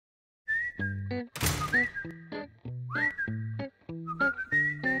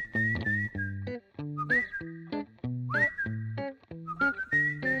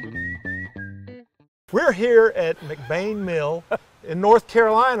We're here at McBain Mill in North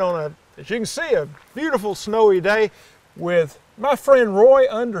Carolina on as you can see, a beautiful snowy day with my friend Roy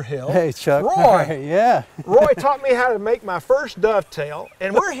Underhill. Hey, Chuck. Roy, yeah. Roy taught me how to make my first dovetail,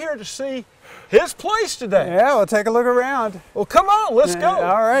 and we're here to see his place today. Yeah, we'll take a look around. Well, come on, let's go.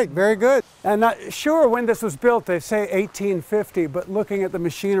 All right, very good. I'm not sure when this was built. They say 1850, but looking at the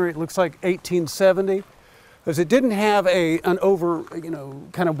machinery, it looks like 1870. Because it didn't have an over,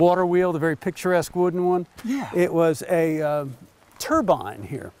 kind of water wheel, the very picturesque wooden one. Yeah. It was a turbine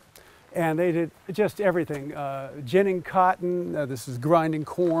here. And they did just everything. Ginning cotton, this is grinding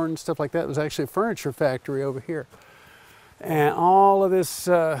corn, stuff like that. It was actually a furniture factory over here. And all of this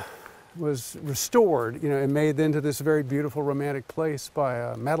was restored, and made into this very beautiful romantic place by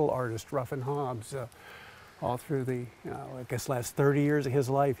a metal artist, Ruffin Hobbs. All through the, I guess last 30 years of his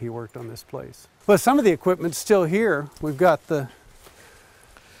life, he worked on this place. But some of the equipment's still here. We've got the,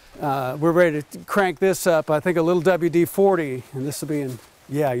 we're ready to crank this up. I think a little WD-40, and this will be in,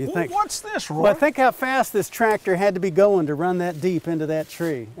 yeah, you think. What's this, Roy? Well, think how fast this tractor had to be going to run that deep into that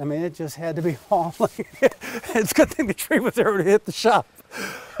tree. I mean, it just had to be hauling. It's a good thing the tree was there to hit the shop.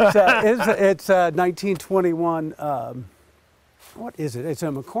 So it's 1921, what is it? It's a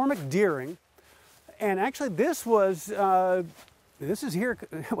McCormick Deering. And actually this was, this is here,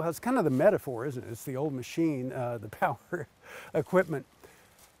 well, it's kind of the metaphor, isn't it? It's the old machine, the power equipment.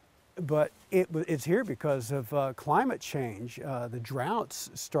 But it's here because of climate change. The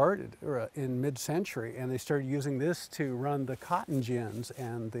droughts started in mid-century, and they started using this to run the cotton gins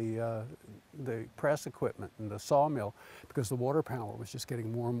and the press equipment and the sawmill, because the water power was just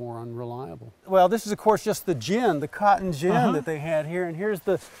getting more and more unreliable. Well, this is, of course, just the gin, the cotton gin that they had here, and here's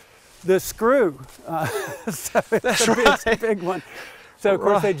the screw. So it's a big one. So of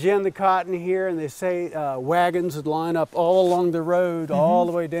course they gin the cotton here, and they say wagons would line up all along the road, all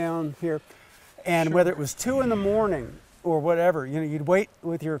the way down here. And whether it was 2 in the morning or whatever, you'd wait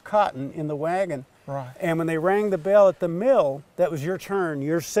with your cotton in the wagon. Right. And when they rang the bell at the mill, that was your turn,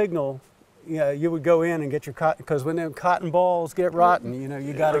 your signal. You would go in and get your cotton, because when them cotton balls get rotten,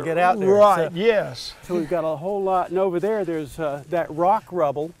 you got to get out there. Right. So, yes. So we've got a whole lot, and over there's that rock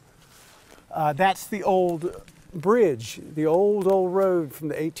rubble. That's the old bridge, the old road from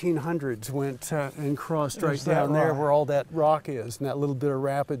the 1800s went and crossed right down there where all that rock is, and that little bit of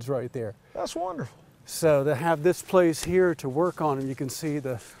rapids right there. That's wonderful. So to have this place here to work on, and you can see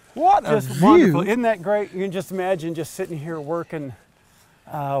the, what a just view. Wonderful. Isn't that great? You can just imagine just sitting here working,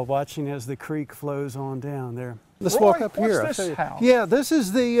 watching as the creek flows on down there. Let's Roy, walk up here. What's this house? Yeah, this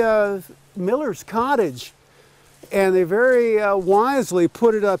is the miller's cottage. And they very wisely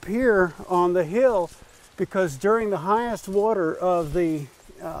put it up here on the hill, because during the highest water of the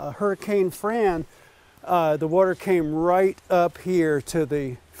Hurricane Fran, the water came right up here to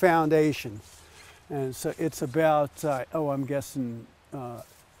the foundation. And so it's about, I'm guessing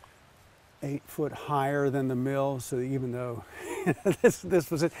 8 foot higher than the mill. So even though this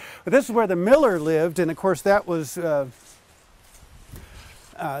was it, but this is where the miller lived. And of course that was the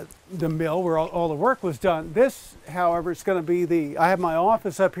mill where all the work was done. This, however, it's going to be I have my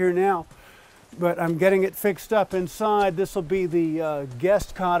office up here now, but I'm getting it fixed up inside. This will be the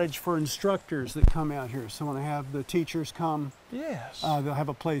guest cottage for instructors that come out here. So when I have the teachers come, yes, they'll have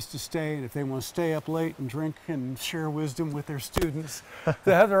a place to stay, and if they want to stay up late and drink and share wisdom with their students,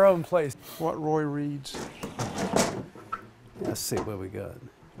 they have their own place. What Roy reads. Let's see what we got.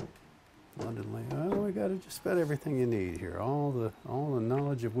 London Lane. Oh, we got just about everything you need here. All the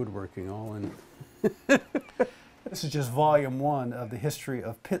knowledge of woodworking, all in. This is just volume 1 of the history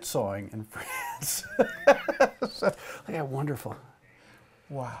of pit sawing in France. So, yeah, wonderful.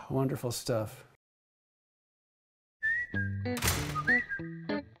 Wow. Wonderful stuff.